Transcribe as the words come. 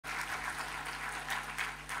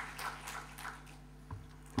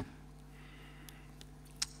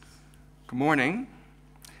Good morning,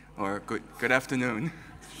 or good afternoon.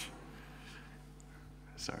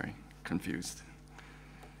 Sorry, confused.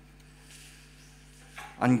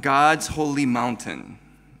 On God's holy mountain,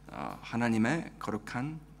 하나님의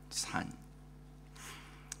거룩한 산.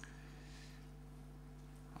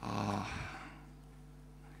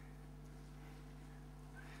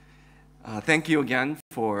 Thank you again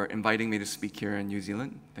for inviting me to speak here in New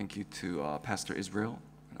Zealand. Thank you to Pastor Israel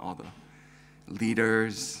and all the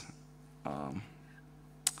leaders.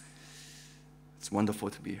 It's wonderful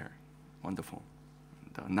to be here. Wonderful.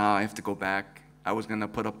 And, now I have to go back. I was going to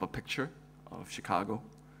put up a picture of Chicago,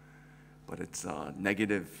 but it's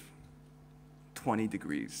negative 20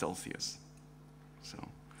 degrees Celsius. So,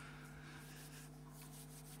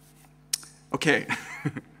 okay.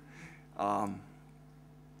 I'm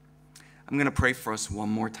going to pray for us one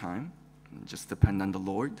more time and just depend on the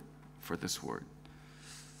Lord for this word.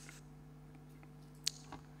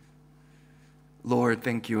 Lord,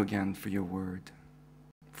 thank you again for your word,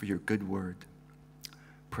 for your good word.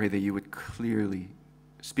 Pray that you would clearly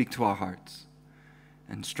speak to our hearts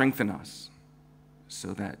and strengthen us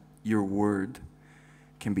so that your word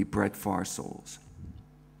can be bread for our souls.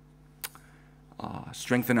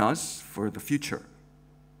 Strengthen us for the future,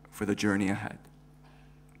 for the journey ahead.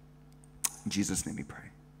 In Jesus' name we pray.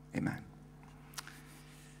 Amen.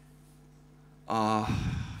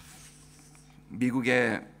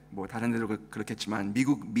 미국의 뭐 다른 데도 그렇겠지만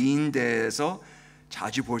미국 미인대에서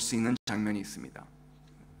자주 볼 수 있는 장면이 있습니다.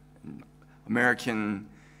 American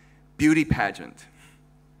beauty pageant.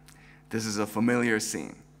 This is a familiar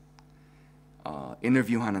scene.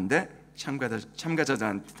 인터뷰하는데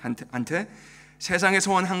참가자들한테 세상의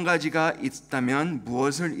소원 한 가지가 있다면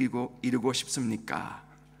무엇을 이루고 싶습니까?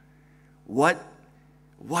 What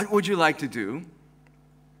would you like to do?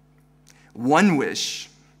 One wish.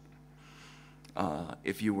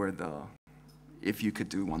 If you could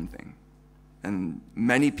do one thing. And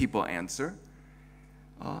many people answer,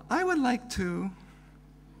 I would like to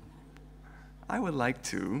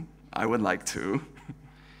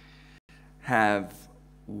have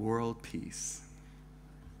world peace.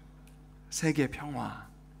 세계 평화.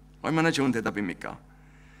 얼마나 좋은 대답입니까?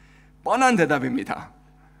 뻔한 대답입니다.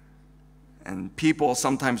 And people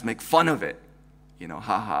sometimes make fun of it.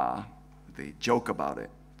 haha, they joke about it.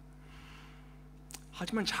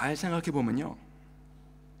 하지만 잘 생각해 보면요,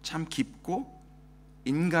 참 깊고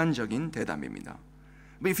인간적인 대답입니다.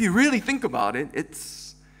 But if you really think about it,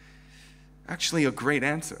 it's actually a great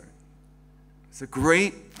answer. It's a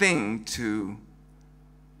great thing to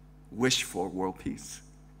wish for world peace.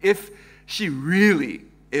 If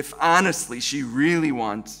honestly she really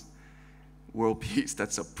wants world peace,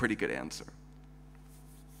 that's a pretty good answer.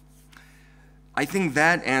 I think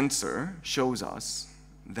that answer shows us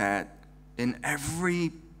that in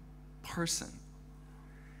every person,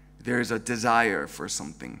 there's a desire for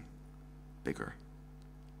something bigger.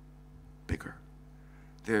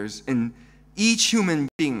 There's in each human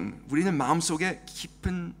being, 우리는 마음속에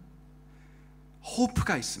깊은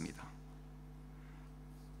호프가 있습니다.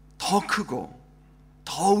 더 크고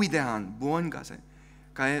더 위대한 무언가의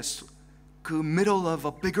그 middle of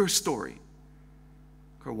a bigger story,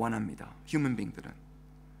 그걸 원합니다. human being들은.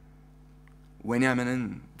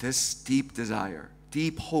 왜냐하면은 this deep desire,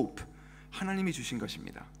 deep hope, 하나님이 주신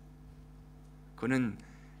것입니다. 그는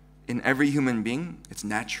in every human being, it's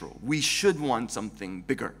natural. We should want something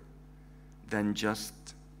bigger than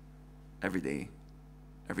just everyday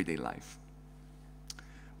life.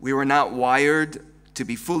 We were not wired to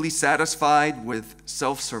be fully satisfied with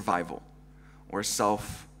self-survival or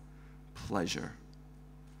self-pleasure.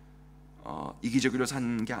 이기적으로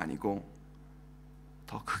사는 게 아니고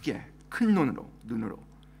더 크게, 큰 눈으로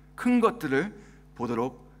큰 것들을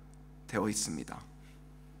보도록 되어 있습니다.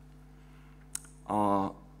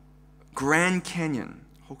 Grand Canyon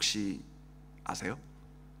혹시 아세요?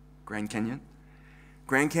 Grand Canyon?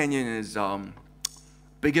 Grand Canyon is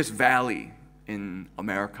biggest valley in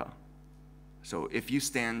America. So if you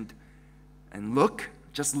stand and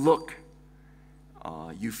just look,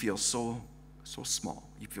 you feel so small.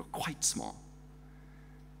 You feel quite small.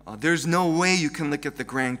 There's no way you can look at the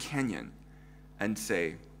Grand Canyon and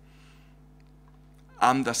say,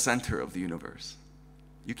 I'm the center of the universe.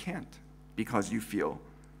 You can't, because you feel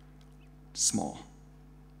small.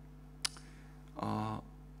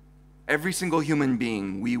 Every single human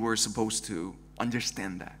being, we were supposed to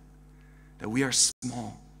understand that we are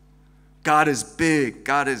small. God is big,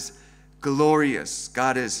 God is glorious,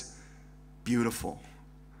 God is beautiful.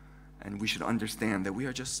 And we should understand that we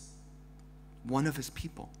are just one of his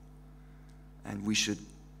people. And we should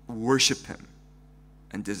worship him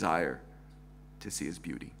and desire to see his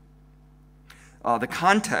beauty. The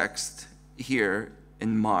context here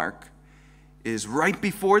in Mark is right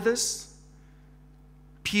before this,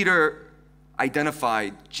 Peter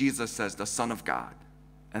identified Jesus as the Son of God,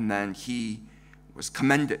 and then he was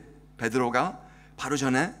commended. 베드로가 바로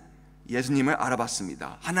전에 예수님을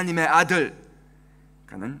알아봤습니다. 하나님의 아들,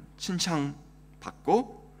 그는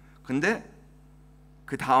칭찬받고, 근데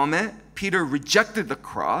그 다음에 Peter rejected the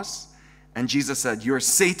cross, and Jesus said, "You're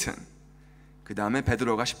Satan." 그 다음에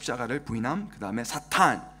베드로가 십자가를 부인함, 그 다음에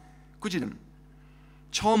사탄, 꾸짖음.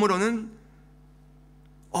 처음으로는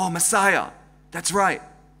Messiah, that's right,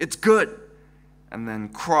 it's good. And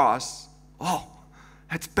then cross,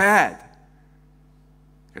 that's bad.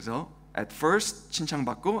 그래서 at first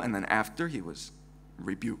칭찬받고, and then after he was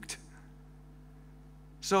rebuked.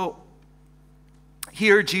 So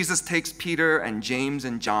here Jesus takes Peter and James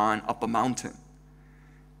and John up a mountain,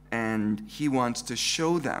 and he wants to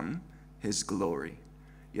show them his glory.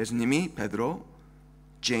 예수님이 베드로,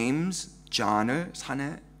 제임스, 존을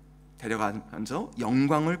산에 데려가면서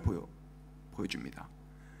영광을 보여줍니다.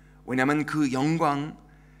 왜냐하면 그 영광,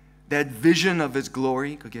 that vision of his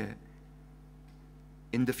glory, 그게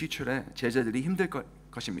in the future에 제자들이 힘들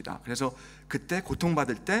것입니다. 그래서 그때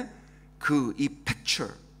고통받을 때 그 이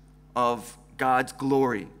picture of God's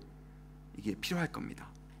glory, 이게 필요할 겁니다.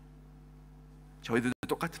 저희들도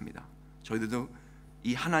똑같습니다. 저희들도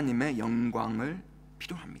이 하나님의 영광을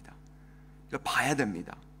필요합니다. 이거 봐야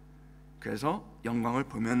됩니다. 그래서 영광을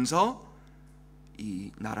보면서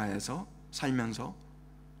이 나라에서 살면서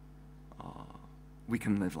we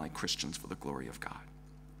can live like Christians for the glory of God.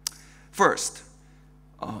 First,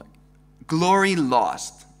 glory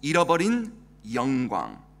lost, 잃어버린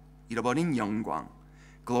영광,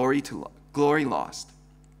 glory lost.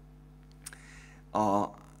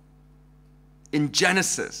 In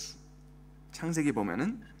Genesis, 창세기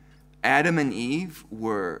보면은 Adam and Eve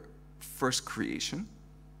were first creation,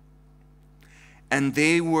 and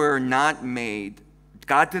they were not made.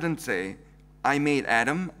 God didn't say, "I made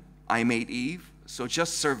Adam, I made Eve, so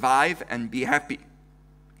just survive and be happy."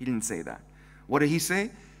 He didn't say that. What did he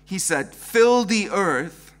say? He said, fill the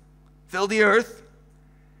earth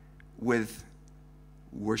with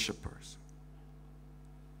worshipers.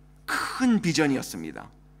 큰 비전이었습니다.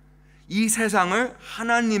 이 세상을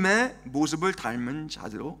하나님의 모습을 닮은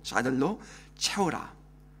자들로 채우라.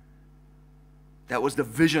 That was the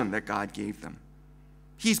vision that God gave them.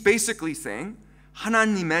 He's basically saying,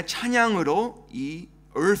 하나님의 찬양으로 이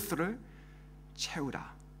earth를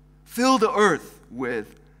채우라. Fill the earth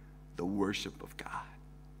with the worship of God.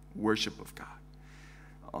 Worship of God.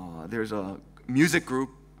 There's a music group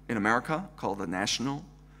in America called The National,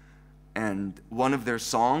 and one of their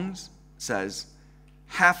songs says,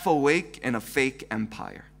 half awake in a fake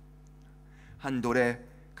empire. 한 노래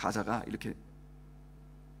가사가 이렇게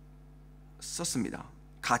썼습니다.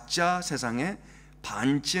 가짜 세상에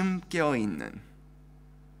반쯤 깨어있는.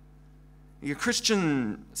 이게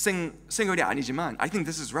크리스천 싱어리 아니지만 I think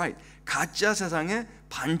this is right. 가짜 세상에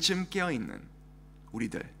반쯤 깨어있는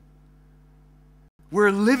우리들.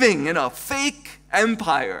 We're living in a fake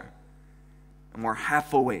empire, and we're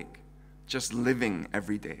half awake, just living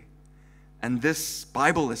every day. And this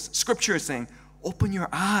scripture is saying, open your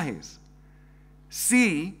eyes,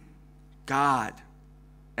 see God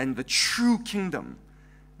and the true kingdom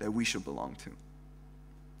that we should belong to.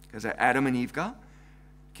 Because Adam and Eve,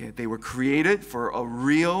 they were created for a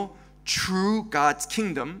real, true God's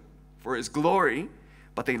kingdom, for His glory,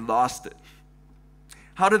 but they lost it.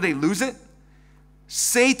 How did they lose it?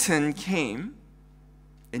 Satan came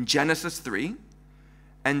in Genesis 3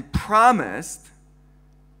 and promised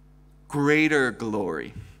greater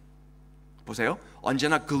glory. 보세요.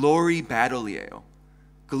 언제나 glory battle이에요.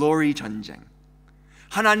 glory 전쟁.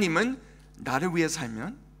 하나님은 나를 위해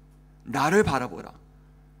살면 나를 바라보라.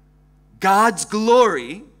 God's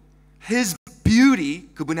glory, His beauty,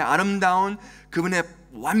 그분의 아름다운, 그분의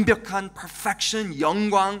완벽한 perfection,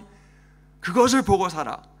 영광, 그것을 보고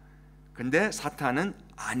살아. 근데 사탄은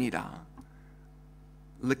아니라.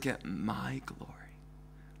 Look at my glory.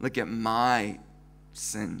 Look at my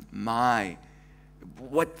sin,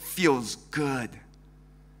 what feels good.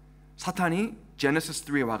 사탄이 Genesis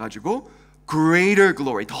 3에 와가지고 greater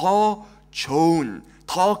glory, 더 좋은,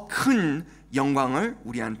 더 큰 영광을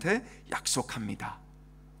우리한테 약속합니다.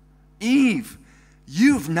 Eve,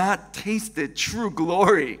 you've not tasted true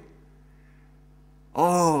glory.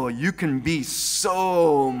 Oh, you can be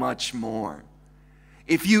so much more.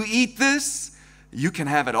 If you eat this, you can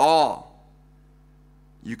have it all.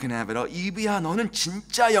 You can have it all. 이브야, 너는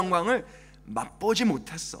진짜 영광을 맛보지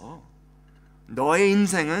못했어. 너의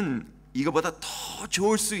인생은 이거보다 더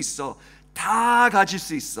좋을 수 있어. 다 가질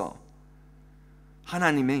수 있어.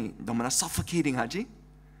 하나님이 너무나 suffocating하지?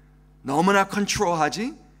 너무나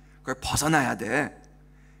컨트롤하지? 그걸 벗어나야 돼.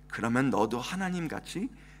 그러면 너도 하나님같이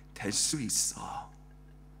될 수 있어.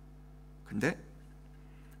 근데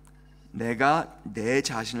내가 내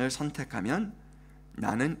자신을 선택하면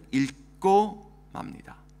나는 잃고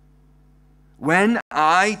맙니다. When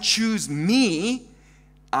I choose me,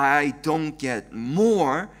 I don't get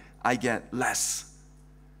more, I get less.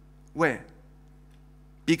 왜?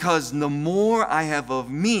 Because the more I have of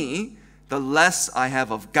me, the less I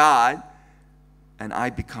have of God, and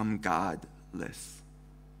I become godless.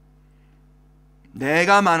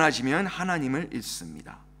 내가 많아지면 하나님을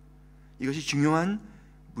잃습니다. 이것이 중요한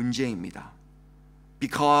문제입니다.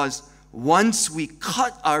 Because once we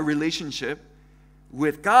cut our relationship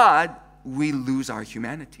with God, we lose our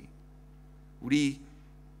humanity. 우리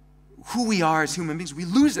who we are as human beings, we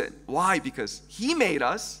lose it. Why? Because He made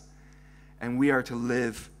us, and we are to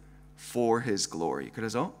live for His glory.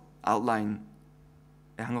 그래서 outline에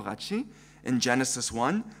한 것 같이 in Genesis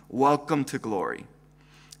 1, welcome to glory.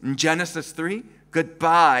 In Genesis 3,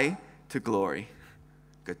 goodbye to glory.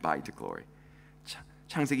 Goodbye to glory.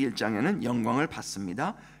 창세기 1장에는 영광을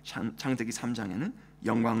받습니다. 창세기 3장에는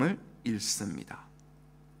영광을 잃습니다.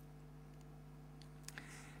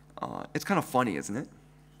 It's kind of funny, isn't it?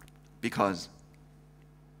 Because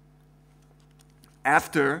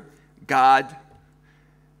after God,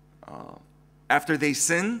 after they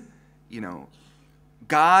sin,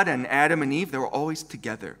 God and Adam and Eve, they were always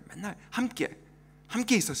together. 맨날 함께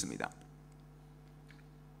있었습니다.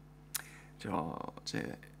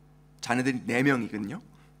 제 자녀들이 4명이거든요.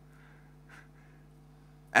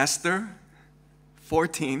 Esther,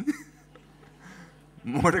 14,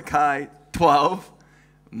 Mordecai, 12,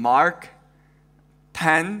 Mark,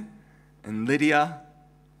 10, and Lydia,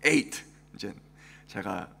 8. 이제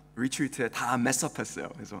제가 리트리트에 다 메스업했어요.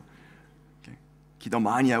 그래서 기도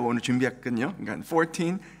많이 하고 오늘 준비했거든요. 그러니까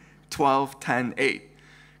 14, 12, 10, 8.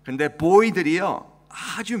 근데 보이들이요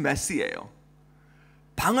아주 메시해요.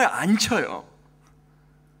 방을 안 쳐요.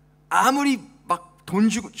 아무리 막 돈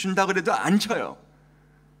준다 그래도 안 쳐요.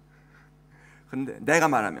 근데 내가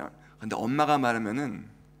말하면, 근데 엄마가 말하면은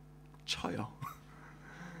쳐요.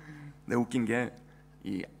 근데 웃긴 게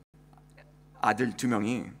이 아들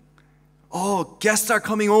 2명이 guests are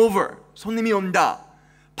coming over. 손님이 온다.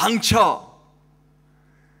 방 쳐.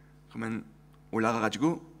 그러면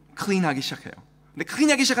올라가가지고 클린하기 시작해요. 근데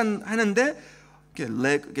클린하기 시작하는데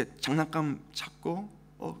이렇게 장난감 찾고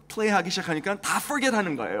플레이하기 시작하니까 다 forget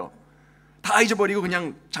하는 거예요. 다 잊어버리고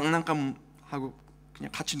그냥 장난감 하고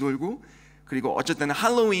그냥 같이 놀고, 그리고 어쩔 때는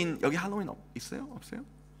할로윈, 여기 할로윈 있어요? 없어요?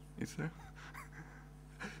 있어요?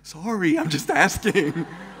 Sorry, I'm just asking.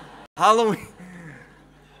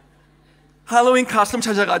 할로윈 카스텀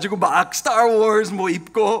찾아가지고 막 Star Wars 뭐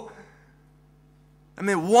입고,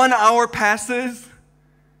 그다음에 1 hour passes,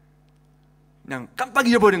 그냥 깜빡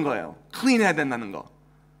잊어버린 거예요. 클린 해야 된다는 거.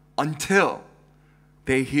 Until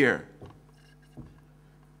they hear,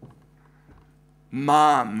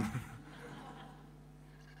 Mom.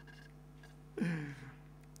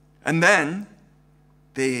 And then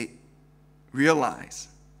they realize,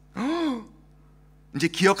 이제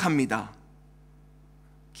기억합니다.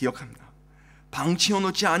 방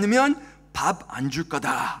치워놓지 않으면 밥 안 줄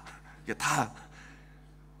거다. 이게 다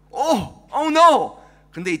oh no.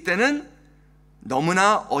 근데 이때는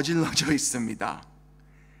너무나 어질러져 있습니다.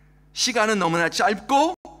 시간은 너무나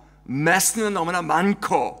짧고 메스는 너무나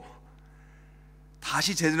많고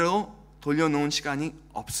다시 제대로 돌려놓은 시간이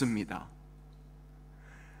없습니다.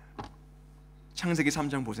 창세기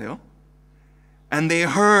 3장 보세요. And they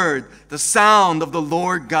heard the sound of the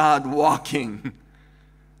Lord God walking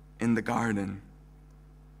in the garden.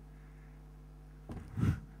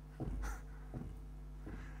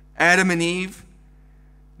 Adam and Eve,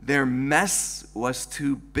 their mess was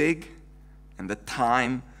too big and the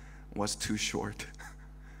time was too short.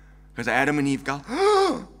 Because Adam and Eve got,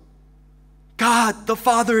 God, the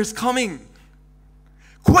Father is coming.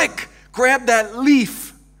 Quick, grab that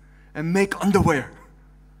leaf and make underwear.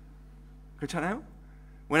 그렇잖아요?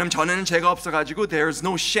 왜냐면 전에는 죄가 없어가지고 there's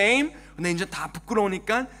no shame. 근데 이제 다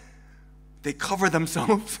부끄러우니까 they cover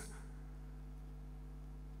themselves.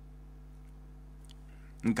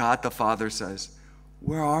 And God the Father says,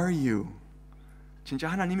 Where are you? 진짜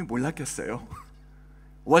하나님이 몰랐겠어요.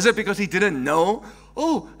 Was it because he didn't know?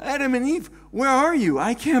 Oh, Adam and Eve, where are you?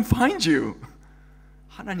 I can't find you.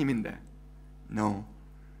 하나님인데. No.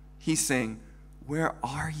 He's saying, Where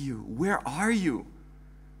are you? Where are you?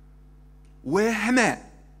 왜 헤매?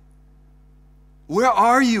 Where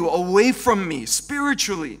are you away from me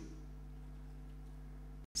spiritually?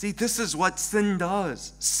 See, this is what sin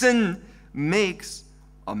does. Sin makes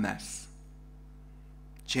a mess.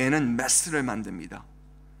 죄는 메스를 만듭니다.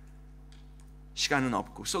 시간은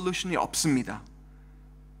없고 솔루션이 없습니다.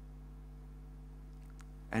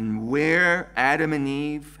 And where Adam and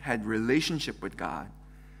Eve had relationship with God,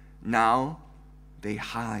 now they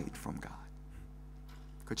hide from God.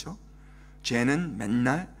 그렇죠? 죄는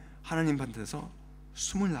맨날 하나님한테서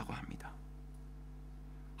숨으려고 합니다.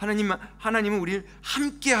 하나님은 우리를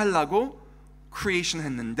함께 하려고 크리에이션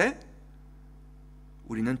했는데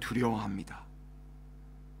우리는 두려워합니다.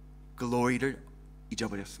 글로리를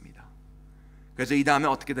잊어버렸습니다. 그래서 이 다음에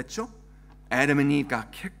어떻게 됐죠? Adam and Eve got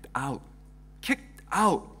kicked out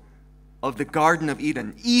of the Garden of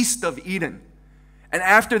Eden, east of Eden. And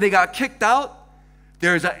after they got kicked out,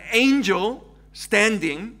 there's an angel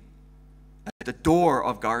standing at the door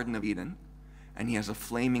of Garden of Eden, and he has a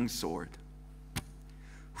flaming sword.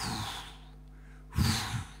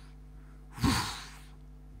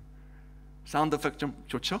 사운드 이펙트 좀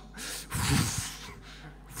좋죠?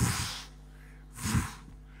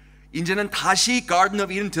 이제는 다시 Garden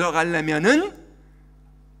of Eden 들어가려면은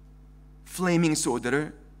플레이밍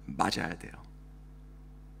소드를 맞아야 돼요.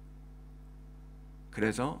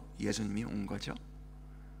 그래서 예수님이 온 거죠.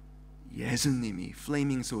 예수님이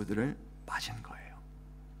플레이밍 소드를 맞은 거예요.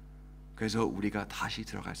 그래서 우리가 다시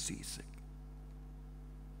들어갈 수 있어요.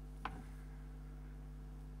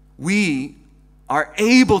 We are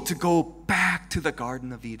able to go back to the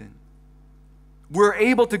Garden of Eden. We're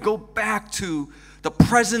able to go back to the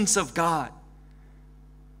presence of God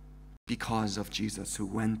because of Jesus who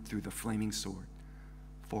went through the flaming sword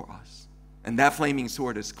for us. And that flaming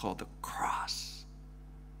sword is called the cross.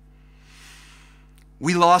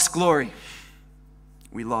 We lost glory.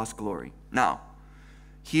 We lost glory. Now,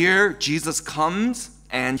 here Jesus comes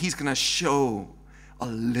and he's going to show a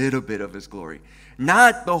little bit of his glory.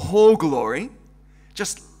 Not the whole glory,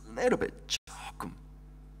 just a little bit.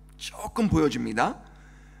 조금 보여줍니다.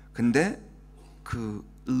 근데 그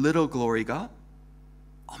little glory가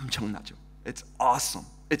엄청나죠. It's awesome.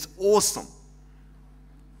 It's awesome.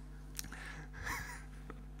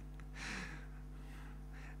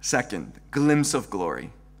 Second, glimpse of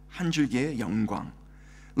glory. 한 줄기의 영광.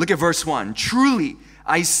 Look at verse 1. Truly,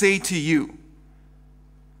 I say to you,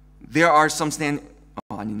 there are some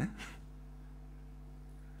아니네.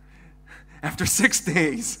 After 6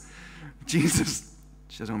 days, Jesus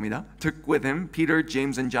took with him Peter,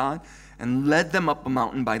 James, and John and led them up a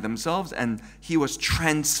mountain by themselves, and he was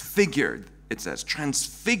transfigured. It says,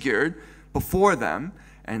 transfigured before them,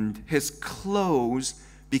 and his clothes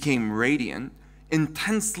became radiant,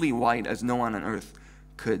 intensely white as no one on earth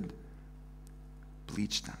could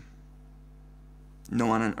bleach them. No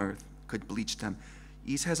one on earth could bleach them.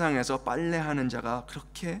 이 세상에서 빨래하는 자가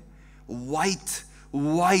그렇게 white,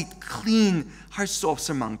 clean 할 수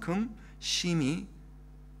없을 만큼 심이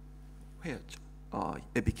회였죠.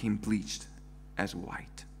 It became bleached as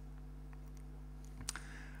white.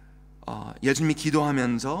 예수님이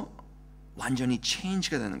기도하면서 완전히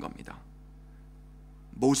change가 되는 겁니다.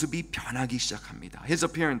 모습이 변하기 시작합니다. His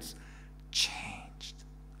appearance changed.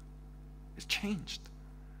 It's changed.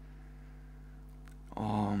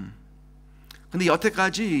 근데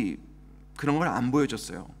여태까지 그런 걸 안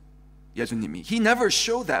보여줬어요. 예수님이. He never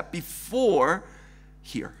showed that before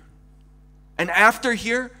here. And after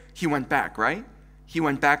here, he went back, right? He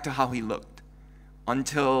went back to how he looked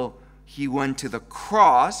until he went to the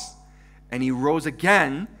cross and he rose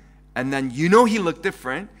again, and then you know he looked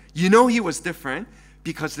different. You know he was different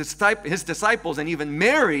because his disciples and even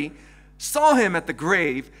Mary saw him at the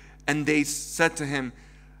grave, and they said to him,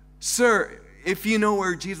 Sir, if you know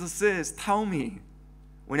where Jesus is, tell me.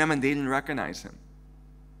 왜냐면 they didn't recognize him.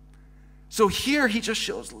 So here he just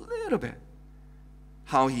shows a little bit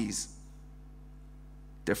how he's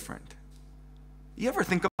different. You ever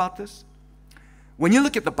think about this? When you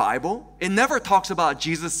look at the Bible, it never talks about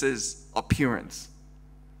Jesus' appearance.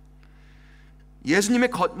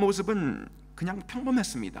 예수님의 겉모습은 그냥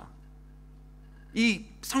평범했습니다. 이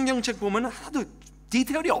성경책 보면 하나도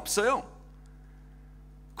디테일이 없어요.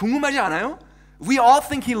 궁금하지 않아요? We all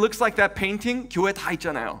think he looks like that painting. 교회 다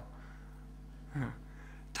있잖아요.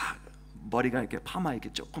 다 머리가 이렇게 파마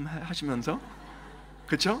이렇게 조금 하시면서,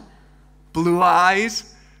 그렇죠? Blue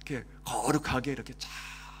eyes, 이렇게 거룩하게 이렇게 쫙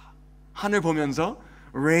하늘 보면서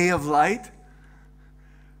ray of light.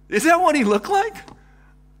 Is that what he looked like?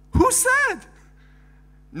 Who said?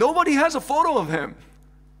 Nobody has a photo of him.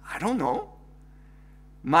 I don't know.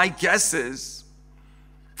 My guess is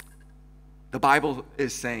the Bible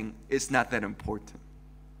is saying it's not that important.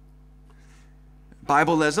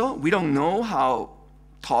 Bible에서 we don't know how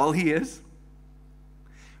tall he is.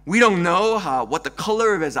 We don't know what the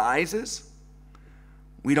color of his eyes is.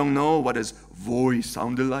 We don't know what his voice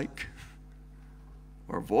sounded like.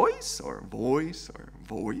 Or voice, or voice, or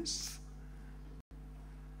voice.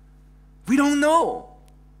 We don't know.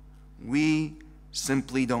 We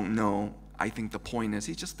simply don't know. I think the point is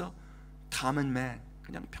he's just a common man.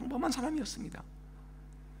 그냥 평범한 사람이었습니다.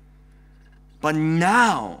 But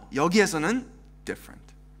now, 여기에서는 different.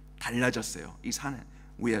 달라졌어요. 이 산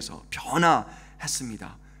위에서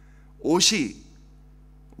변화했습니다. 옷이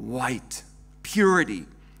white, purity,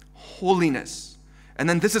 holiness. And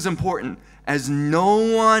then this is important. As no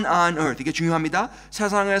one on earth. 이게 중요합니다.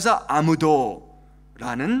 세상에서 아무도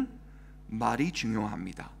라는 말이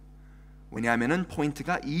중요합니다. 왜냐하면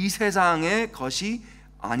포인트가 이 세상의 것이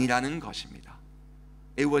아니라는 것입니다.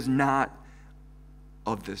 It was not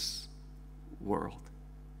of this world.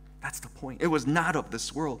 That's the point. It was not of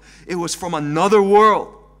this world. It was from another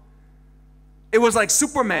world. It was like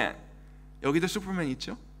Superman. 여기도 슈퍼맨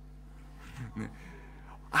있죠? 네.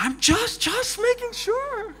 I'm just making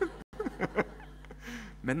sure.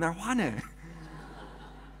 맨날 화내.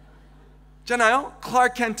 있잖아요?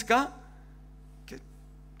 클라크 켄트가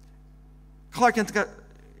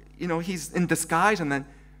you know, he's in disguise and then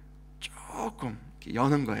조금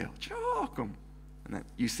여는 거예요. 조금. And then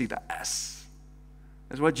you see the S.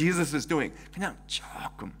 That's what Jesus is doing. 그냥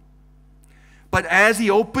조금. But as he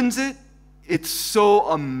opens it, it's so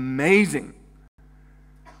amazing.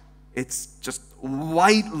 It's just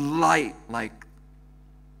white light, like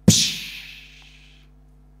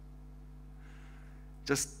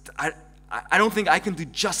just I don't think I can do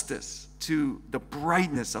justice to the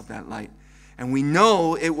brightness of that light. And we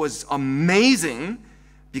know it was amazing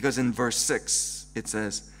because in verse 6 it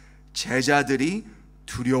says 제자들이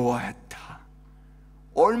두려워했다.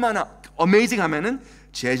 얼마나 amazing 하면은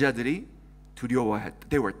제자들이 두려워했다.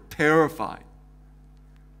 They were terrified.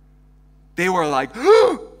 They were like,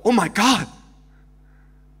 oh my God.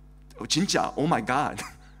 진짜, oh my God.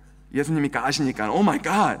 예수님이니까 아시니까, oh my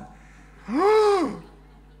God.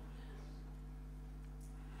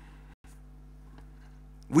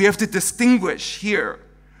 We have to distinguish here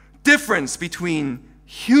difference between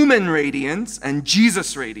human radiance and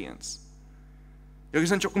Jesus radiance.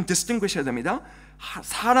 여기서는 조금 distinguish 해야 됩니다.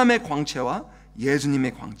 사람의 광채와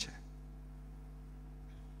예수님의 광채.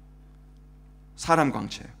 사람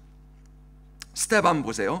광채. 스테반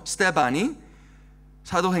보세요. 스테반이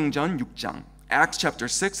사도행전 6장 Acts chapter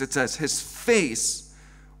 6 it says his face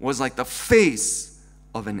was like the face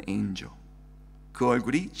of an angel. 그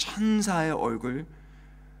얼굴이 천사의 얼굴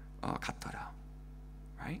같더라.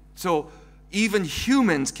 Right? So even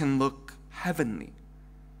humans can look heavenly.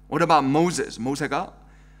 What about Moses? 모세가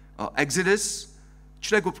Exodus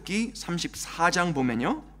출애굽기 34장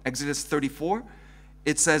보면요. Exodus 34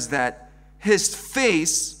 it says that his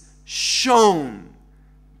face shone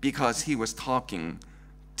because he was talking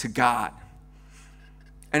to God.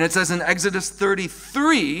 And it says in Exodus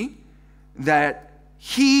 33 that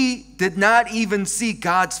he did not even see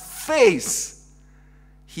God's face.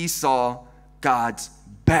 He saw God's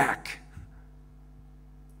back.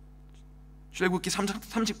 출애굽기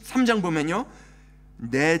 33장 보면요.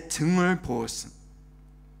 내 등을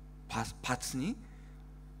봤으니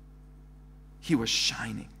he was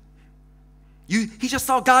shining. He just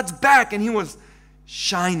saw God's back and he was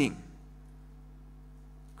shining.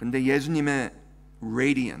 근데 예수님의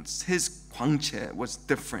radiance, his 광채 was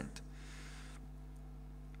different.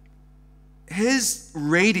 His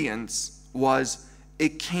radiance was,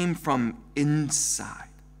 it came from inside.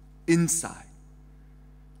 Inside.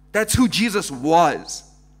 That's who Jesus was.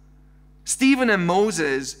 Stephen and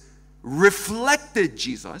Moses reflected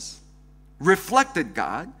Jesus, reflected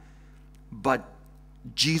God, but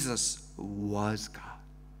Jesus was God.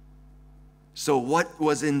 So what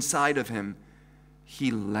was inside of him,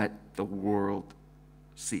 he let the world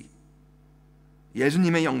see.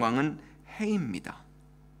 예수님의 영광은 해입니다.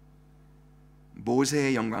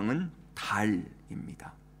 모세의 영광은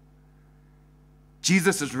달입니다.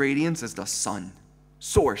 Jesus' radiance is the sun,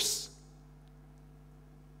 source.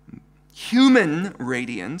 Human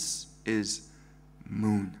radiance is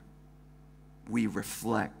moon. We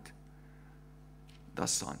reflect the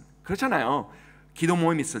sun. 그렇잖아요. 기도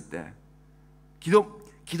모임 있을 때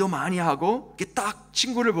기도 많이 하고 딱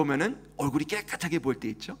친구를 보면은 얼굴이 깨끗하게 보일 때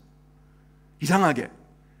있죠. 이상하게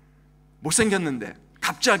못생겼는데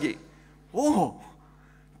갑자기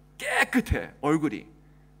깨끗해 얼굴이.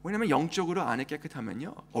 왜냐면 영적으로 안에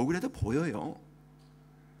깨끗하면요 얼굴에도 보여요.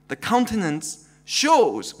 The countenance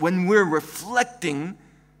shows when we're reflecting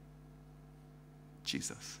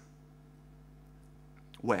Jesus.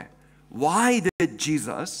 왜? Why did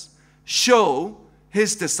Jesus show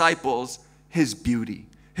his disciples his beauty,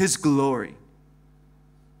 his glory.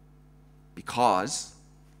 Because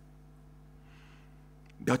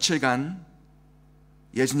며칠간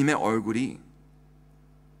예수님의 얼굴이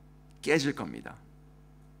깨질 겁니다.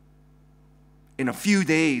 In a few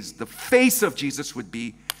days, the face of Jesus would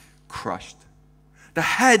be crushed. The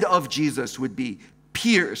head of Jesus would be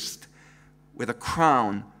pierced with a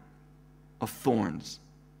crown of thorns.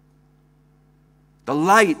 The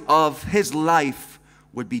light of his life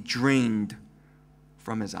would be drained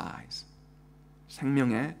from his eyes.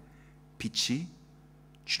 생명의 빛이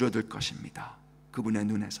줄어들 것입니다. 그분의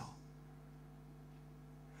눈에서.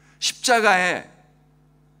 십자가에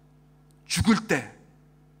죽을 때,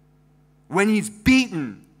 when he's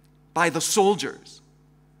beaten by the soldiers,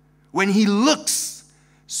 when he looks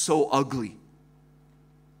so ugly,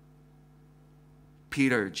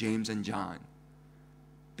 Peter, James, and John,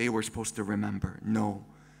 they were supposed to remember, no,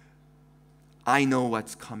 I know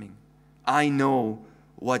what's coming. I know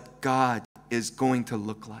what God is going to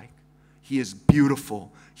look like. He is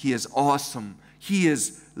beautiful. He is awesome. He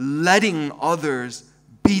is letting others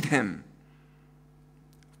beat him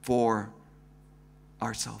for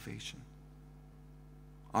our salvation.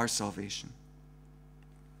 Our salvation.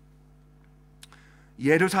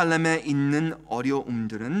 예루살렘에 있는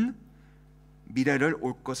어려움들은 미래를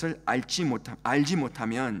올 것을 알지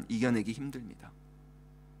못하면 이겨내기 힘듭니다.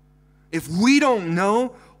 If we don't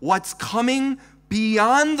know what's coming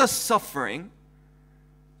beyond the suffering,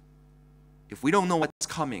 if we don't know what's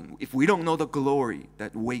coming, if we don't know the glory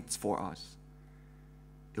that waits for us,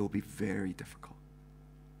 it will be very difficult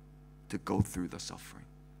to go through the suffering.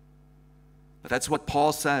 But that's what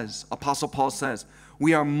Paul says, Apostle Paul says.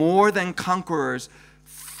 We are more than conquerors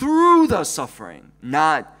through the suffering,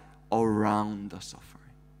 not around the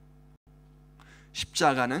suffering.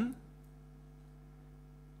 십자가는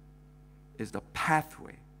is the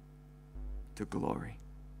pathway to glory.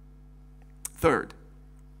 Third,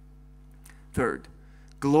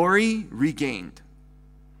 glory regained.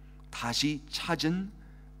 다시 찾은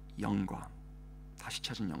영광. 다시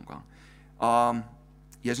찾은 영광.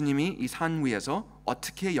 예수님이 이 산 위에서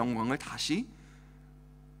어떻게 영광을 다시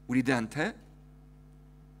우리들한테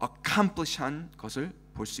accomplish한 것을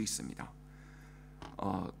볼 수 있습니다.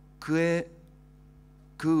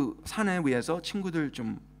 그 산에 위에서 친구들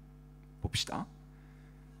좀 봅시다.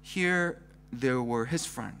 Here there were his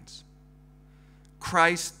friends.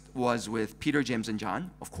 Christ was with Peter, James, and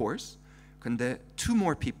John, of course. 근데 two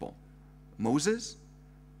more people, Moses,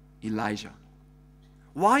 Elijah.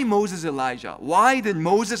 Why Moses, Elijah? Why did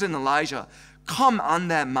Moses and Elijah come on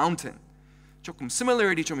that mountain? 조금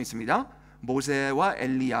similarity 좀 있습니다. 모세와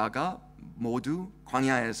엘리야가 모두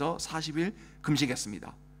광야에서 40일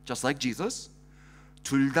금식했습니다. Just like Jesus.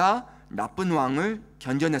 둘 다 나쁜 왕을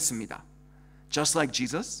견뎌냈습니다. Just like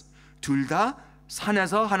Jesus. 둘 다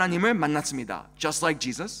산에서 하나님을 만났습니다. Just like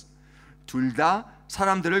Jesus. 둘 다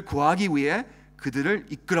사람들을 구하기 위해 그들을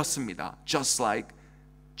이끌었습니다. Just like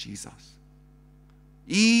Jesus.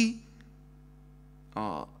 이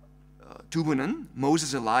두 분은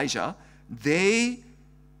Moses, Elijah, they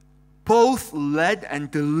both led and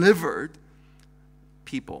delivered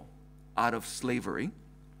people out of slavery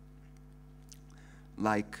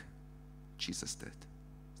like Jesus did.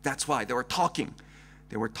 That's why they were talking.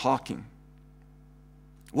 They were talking.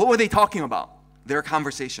 What were they talking about? Their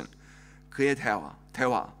conversation. 그의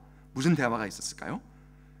대화. 무슨 대화가 있었을까요?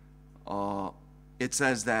 It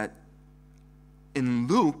says that in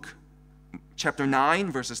Luke chapter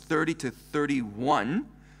 9 verses 30 to 31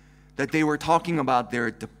 that they were talking about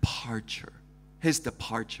their departure. His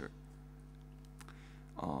departure.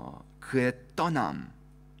 그의 떠남.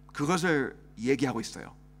 그것을 얘기하고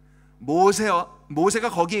있어요. 모세가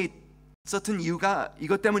거기에 있었던 이유가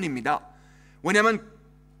이것 때문입니다. 왜냐하면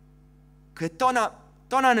그의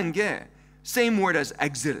떠나는 게 same word as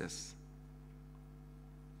exodus.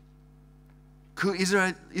 그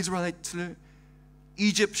이스라엘을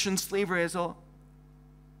Egyptian slavery에서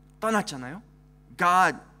떠났잖아요.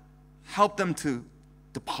 God helped them to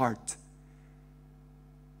depart.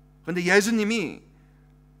 그런데 예수님이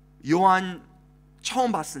요한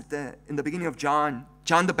처음 봤을 때 in the beginning of John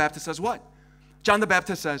the Baptist says what? John the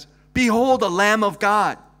Baptist says, behold the Lamb of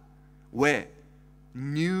God. 왜?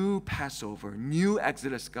 New Passover, New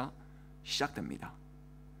Exodus가 시작됩니다.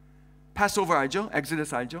 Passover 알죠?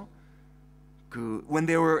 Exodus 알죠? When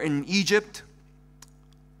they were in Egypt,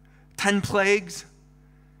 10 plagues,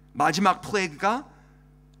 마지막 plague가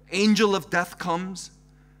angel of death comes,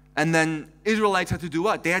 and then Israelites had to do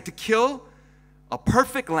what? They had to kill a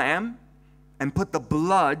perfect lamb and put the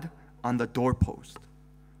blood on the doorpost.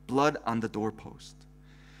 Blood on the doorpost.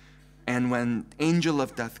 And when angel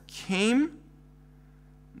of death came,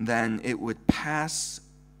 then it would pass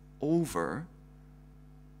over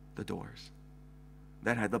the doors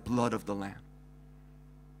that had the blood of the Lamb.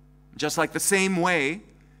 Just like the same way,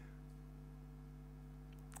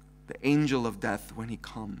 the angel of death, when he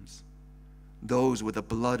comes, those with the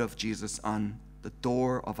blood of Jesus on the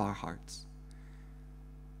door of our hearts,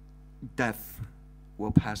 death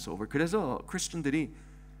will pass over. 그래서 크리스천들이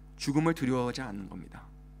죽음을 두려워하지 않는 겁니다.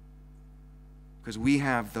 Because we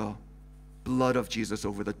have the blood of Jesus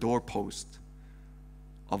over the doorpost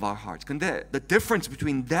of our hearts. 근데 the difference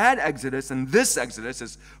between that Exodus and this Exodus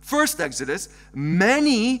is, first Exodus,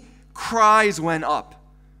 many cries went up.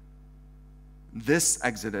 This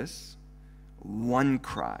Exodus, one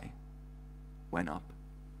cry went up.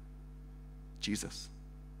 Jesus,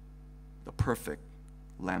 the perfect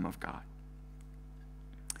Lamb of God.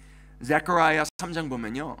 Zechariah 3장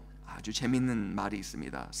보면요, 아주 재밌는 말이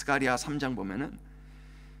있습니다. 스가랴 3장 보면은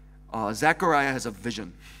Zechariah has a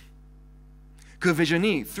vision. 그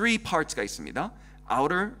vision이 three parts가 있습니다.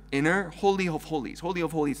 Outer, inner, holy of holies. Holy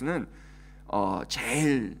of holies는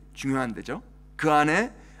제일 중요한 데죠. 그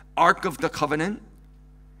안에 Ark of the Covenant,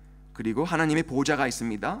 그리고 하나님의 보좌가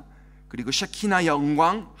있습니다. 그리고 셰키나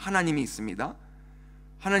영광, 하나님이 있습니다.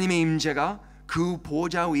 하나님의 임재가 그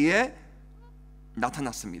보좌 위에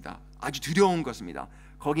나타났습니다. 아주 두려운 것입니다.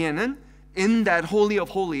 거기에는 in that holy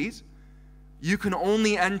of holies, you can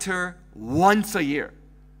only enter once a year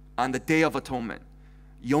on the Day of Atonement,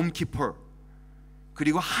 Yom Kippur.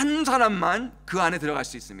 그리고 한 사람만 그 안에 들어갈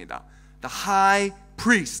수 있습니다. The high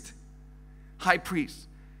priest. high priest.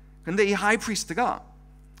 근데 이 high priest가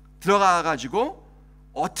들어가가지고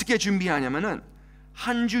어떻게 준비하냐면은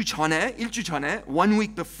한 주 전에, 일주 전에, 1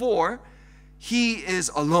 week before, he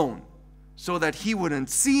is alone, so that he wouldn't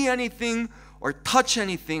see anything or touch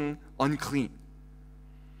anything unclean.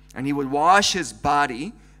 And he would wash his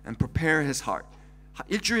body and prepare his heart.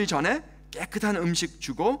 일주일 전에 깨끗한 음식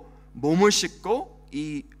주고 몸을 씻고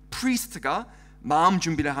이 priest가 마음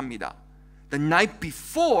준비를 합니다. The night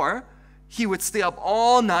before, he would stay up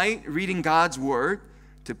all night reading God's word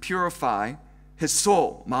to purify his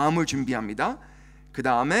soul. 마음을 준비합니다. 그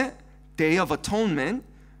다음에 Day of Atonement,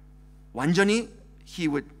 완전히 he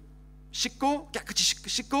would 씻고 깨끗이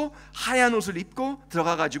씻고 하얀 옷을 입고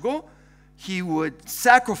들어가가지고 he would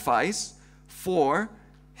sacrifice for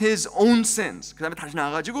his own sins. 그 다음에 다시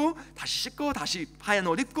나가가지고 다시 씻고 다시 하얀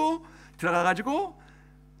옷 입고 들어가가지고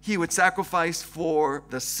he would sacrifice for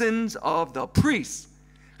the sins of the priests.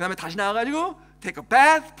 그 다음에 다시 나가가지고 take a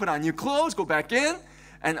bath, put on new clothes, go back in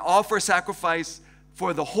and offer sacrifice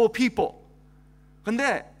for the whole people.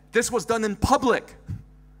 근데 this was done in public.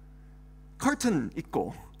 curtain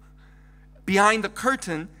있고 behind the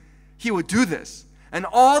curtain he would do this, and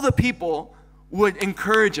all the people would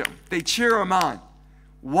encourage him. They cheer him on.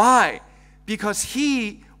 Why? Because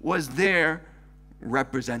he was their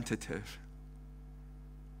representative.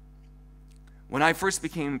 When I first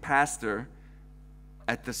became pastor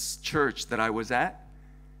at this church that I was at,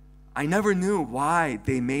 I never knew why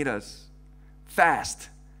they made us fast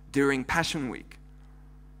during Passion Week.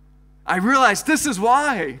 I realized this is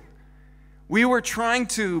why. We were trying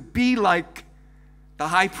to be like the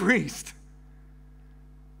high priest,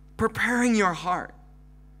 preparing your heart.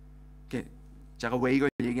 제가 왜 이걸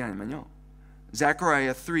얘기하냐면요,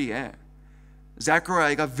 Zechariah 3에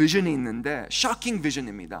Zechariah가 vision이 있는데 shocking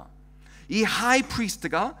vision입니다. 이 high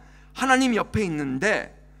priest가 하나님 옆에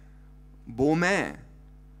있는데 몸에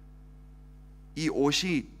이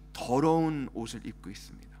옷이 더러운 옷을 입고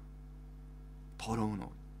있습니다. 더러운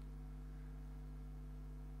옷.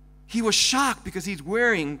 He was shocked because he's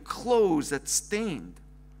wearing clothes that's stained.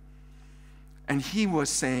 And he was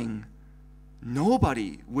saying,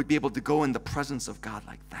 nobody would be able to go in the presence of God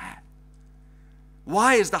like that.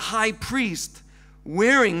 Why is the high priest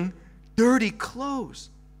wearing dirty clothes?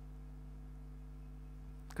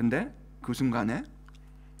 근데 그 순간에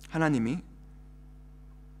하나님이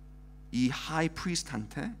이 high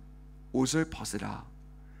priest한테 옷을 벗으라.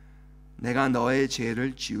 내가 너의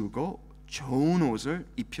죄를 지우고 좋은 옷을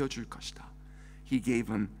입혀줄 것이다. He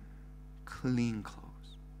gave him clean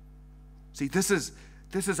clothes. See, this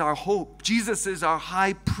is our hope. Jesus is our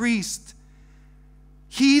high priest.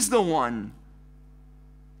 He's the one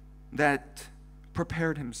that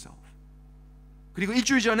prepared himself. 그리고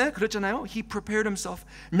일주일 전에 그랬잖아요. He prepared himself.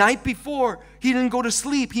 Night before, he didn't go to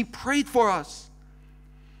sleep. He prayed for us.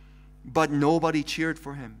 But nobody cheered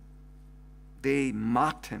for him. They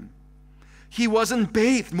mocked him. He wasn't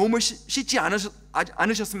bathed. 몸을 씻지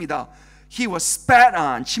않으셨습니다. He was spat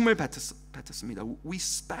on. 침을 뱉었습니다. We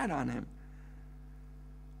spat on him.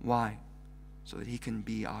 Why? So that he can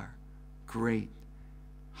be our great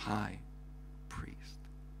high priest.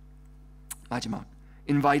 마지막,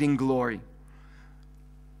 inviting glory.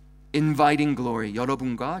 inviting glory.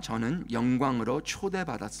 여러분과 저는 영광으로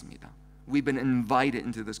초대받았습니다. We've been invited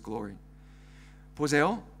into this glory.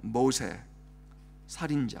 보세요. 모세,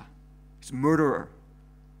 살인자. He's a murderer.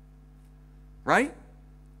 Right?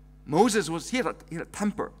 Moses he had a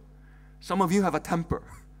temper. Some of you have a temper.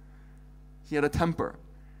 He had a temper.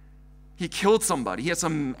 He killed somebody. He had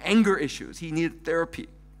some anger issues. He needed therapy.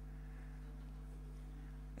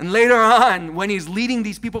 And later on, when he's leading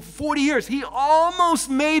these people for 40 years, he almost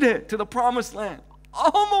made it to the promised land.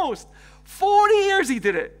 Almost. 40 years he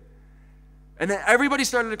did it. And then everybody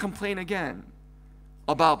started to complain again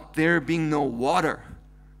about there being no water.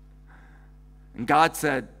 And God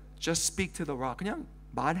said, just speak to the rock. 그냥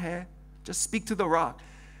말해. Just speak to the rock.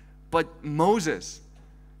 But Moses,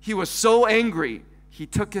 he was so angry, he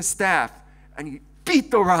took his staff and he beat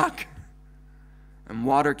the rock. And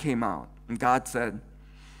water came out. And God said,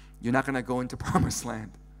 you're not going to go into promised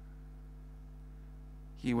land.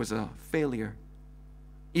 He was a failure.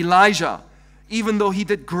 Elijah, even though he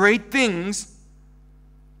did great things,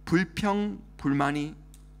 불평, 불만이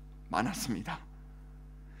많았습니다.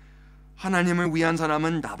 하나님을 위한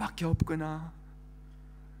사람은 나밖에 없구나.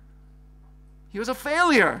 He was a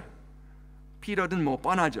failure. Peter는 뭐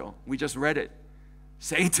뻔하죠. We just read it.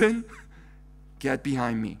 Satan, get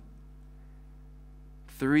behind me.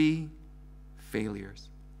 3 failures.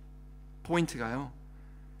 포인트가요.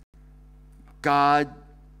 God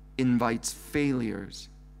invites failures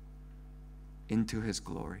into His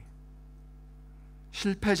glory.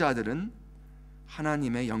 실패자들은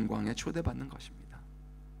하나님의 영광에 초대받는 것입니다.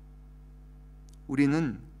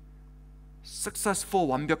 우리는 successful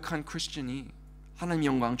완벽한 크리스천이 하나님의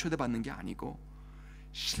영광 초대받는 게 아니고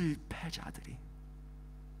실패자들이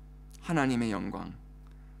하나님의 영광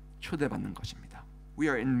초대받는 것입니다. We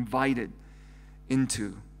are invited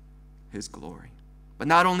into His glory. But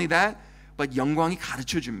not only that, but 영광이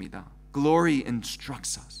가르쳐 줍니다. Glory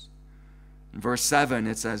instructs us. In verse 7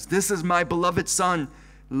 it says, This is my beloved son,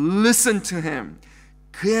 listen to him.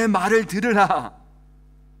 그의 말을 들으라.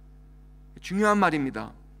 중요한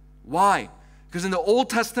말입니다. Why? Because in the Old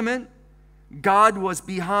Testament, God was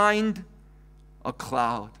behind a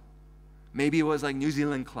cloud. Maybe it was like New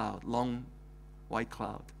Zealand cloud, long white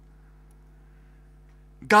cloud.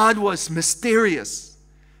 God was mysterious.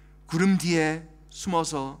 구름 뒤에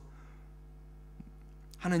숨어서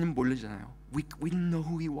하나님 모르잖아요. We didn't know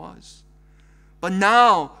who He was. But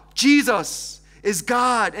now Jesus is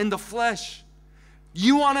God in the flesh.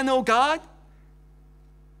 You want to know God?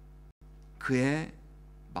 그의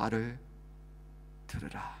말을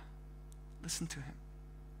들으라. Listen to Him.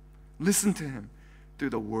 Listen to Him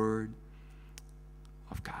through the Word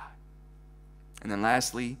of God. And then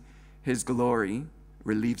lastly, His glory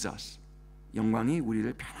relieves us. 영광이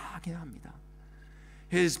우리를 편하게 합니다.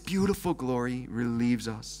 His beautiful glory relieves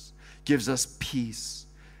us, gives us peace,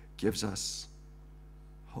 gives us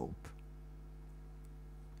hope.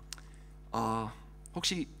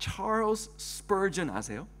 혹시 찰스 스퍼전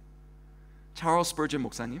아세요? 찰스 스퍼전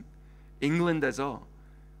목사님? 잉글랜드에서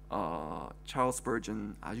찰스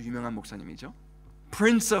스퍼전 아주 유명한 목사님이죠.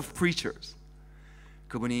 Prince of Preachers.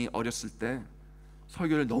 그분이 어렸을 때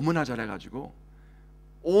설교를 너무나 잘해가지고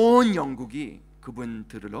온 영국이 그분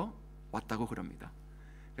들으러 왔다고 그럽니다.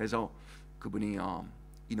 그래서 그분이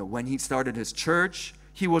when he started his church,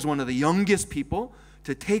 he was one of the youngest people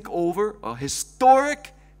to take over a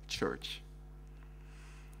historic church.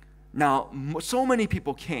 Now, so many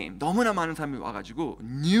people came. 너무나 많은 사람이 와가지고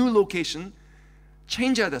new location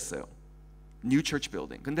change해야 됐어요. New church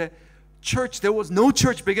building. 근데 church, there was no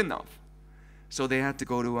church big enough. So they had to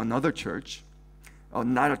go to another church.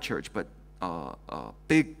 Not a church, but a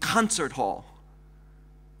big concert hall.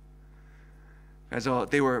 그래서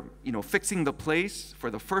they were, fixing the place for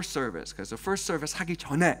the first service. 그래서 first service 하기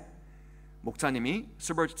전에 목사님이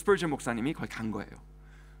스퍼전 목사님이 거기 간 거예요.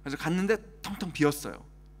 그래서 갔는데 텅텅 비었어요.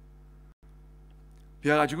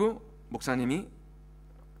 비어가지고 목사님이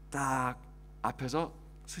딱 앞에서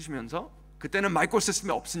쓰시면서 그때는 마이크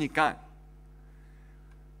시스템이 없으니까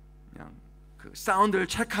그냥 그 사운드를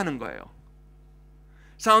체크하는 거예요.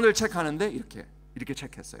 사운드를 체크하는데 이렇게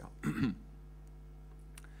체크했어요.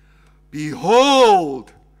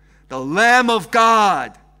 Behold, the Lamb of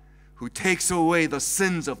God who takes away the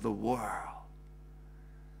sins of the world.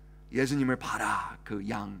 예수님을 봐라. 그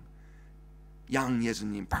양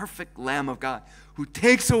예수님, perfect Lamb of God who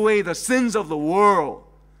takes away the sins of the world.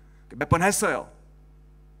 몇 번 했어요.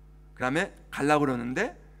 그 다음에 가려고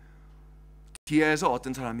그러는데 뒤에서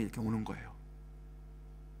어떤 사람이 이렇게 오는 거예요.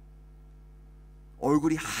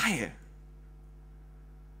 얼굴이 하얘.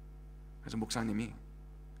 그래서 목사님이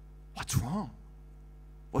What's wrong?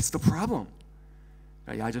 What's the problem?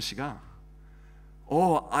 이 아저씨가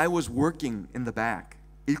Oh, I was working in the back.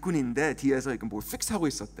 일꾼인데 뒤에서 이렇게 뭘 픽스하고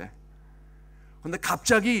있었대. 근데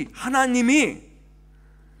갑자기 하나님이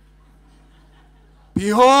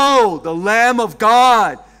Behold, the Lamb of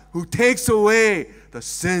God who takes away the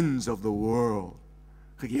sins of the world.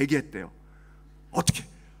 그렇게 얘기했대요. 어떻게?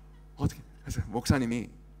 그래서 목사님이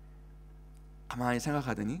가만히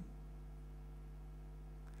생각하더니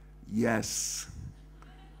Yes,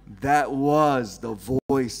 that was the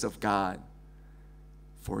voice of God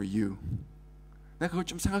for you. 내가 그걸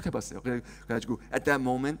좀 생각해봤어요. 그래가지고 at that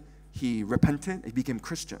moment he repented, he became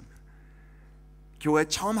Christian. 교회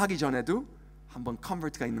처음 하기 전에도 한번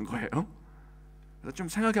컨버트가 있는 거예요. 그래서 좀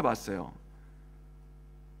생각해봤어요.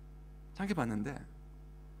 생각해봤는데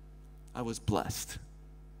I was blessed.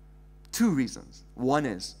 Two reasons. One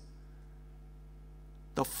is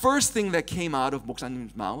the first thing that came out of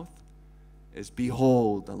목사님's mouth is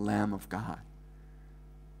Behold the Lamb of God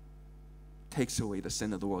takes away the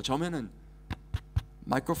sin of the world. 처음에는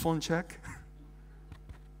마이크로폰 체크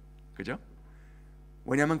그죠?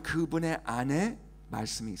 왜냐하면 그분의 안에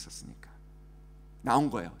말씀이 있었으니까 나온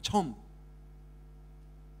거예요. 처음.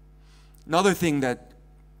 Another thing that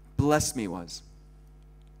blessed me was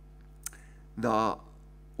the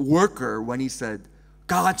worker when he said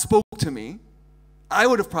God spoke to me. I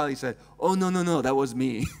would have probably said, "Oh no, that was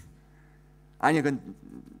me." 아니 그건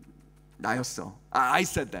나였어. I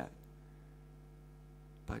said that.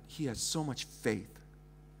 But he had so much faith.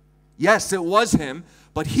 Yes, it was him,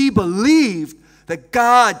 but he believed that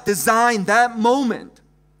God designed that moment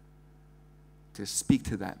to speak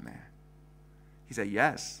to that man. He said,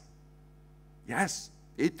 yes,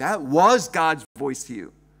 that was God's voice to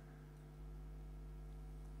you.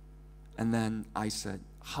 And then I said,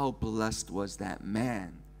 how blessed was that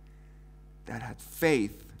man that had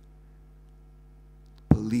faith,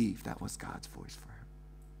 believed that was God's voice for him.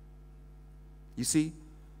 You see,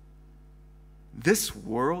 this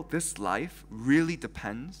world, this life really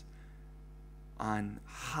depends on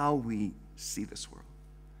how we see this world.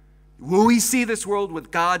 Will we see this world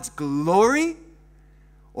with God's glory,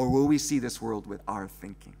 or will we see this world with our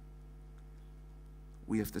thinking?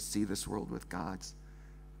 We have to see this world with God's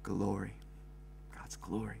glory. God's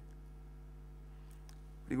glory.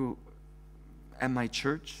 그리고 at my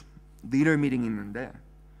church leader meeting 있는데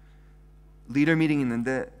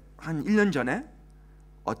한 1년 전에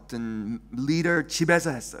어떤 리더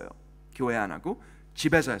집에서 했어요. 교회 안 하고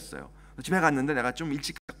집에서 했어요. 집에 갔는데 내가 좀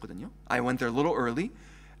일찍 갔거든요. I went there a little early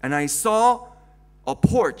and I saw a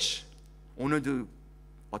porch. 오늘도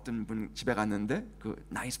어떤 분 집에 갔는데 그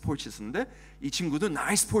nice porch 있었는데 이 친구도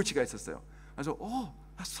nice porch가 있었어요. 그래서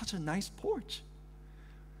that's such a nice porch.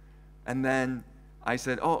 And then I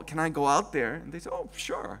said, can I go out there? And they said,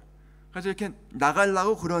 sure. 그래서 이렇게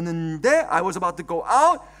나가려고 그러는데 I was about to go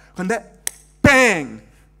out. 근데 bang!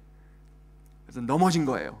 그래서 넘어진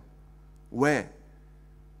거예요. 왜?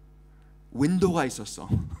 윈도우가 있었어.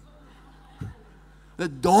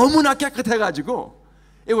 너무나 깨끗해가지고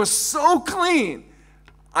it was so clean.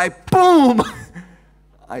 I bumped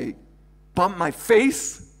my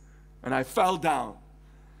face and I fell down.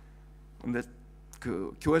 근데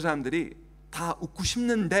그 교회 사람들이 다 웃고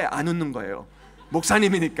싶는데 안 웃는 거예요.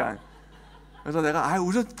 목사님이니까. 그래서 내가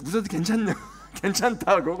웃어도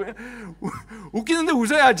괜찮다고 그냥 웃기는데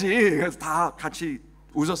웃어야지. 그래서 다 같이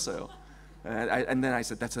웃었어요. And then I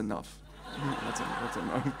said, that's enough. That's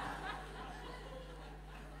enough.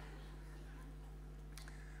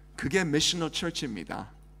 그게 미셔널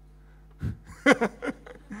처치입니다.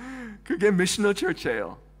 그게 미셔널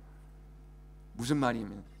처치예요. 무슨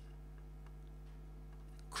말이냐면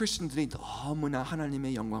크리스천들이 너무나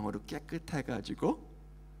하나님의 영광으로 깨끗해가지고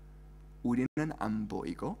우리는 안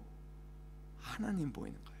보이고 하나님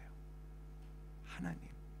보이는 거예요. 하나님.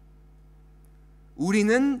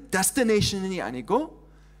 우리는 데스티네이션이 아니고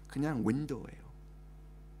그냥 윈도우예요.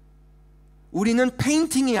 우리는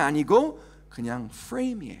페인팅이 아니고 그냥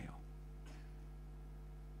프레임이에요.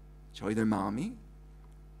 저희들 마음이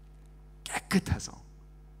깨끗해서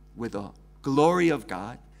with the glory of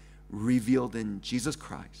God revealed in Jesus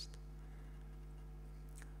Christ.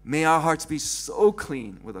 May our hearts be so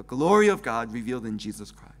clean with the glory of God revealed in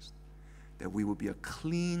Jesus Christ that we will be a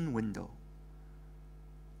clean window.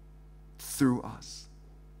 Through us,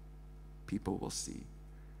 people will see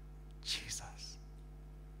Jesus.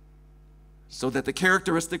 So that the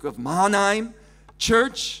characteristic of Mahanaim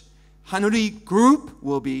Church, Hanuri group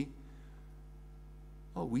will be,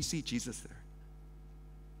 we see Jesus there.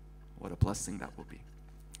 What a blessing that will be.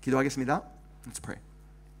 기도하겠습니다. Let's pray.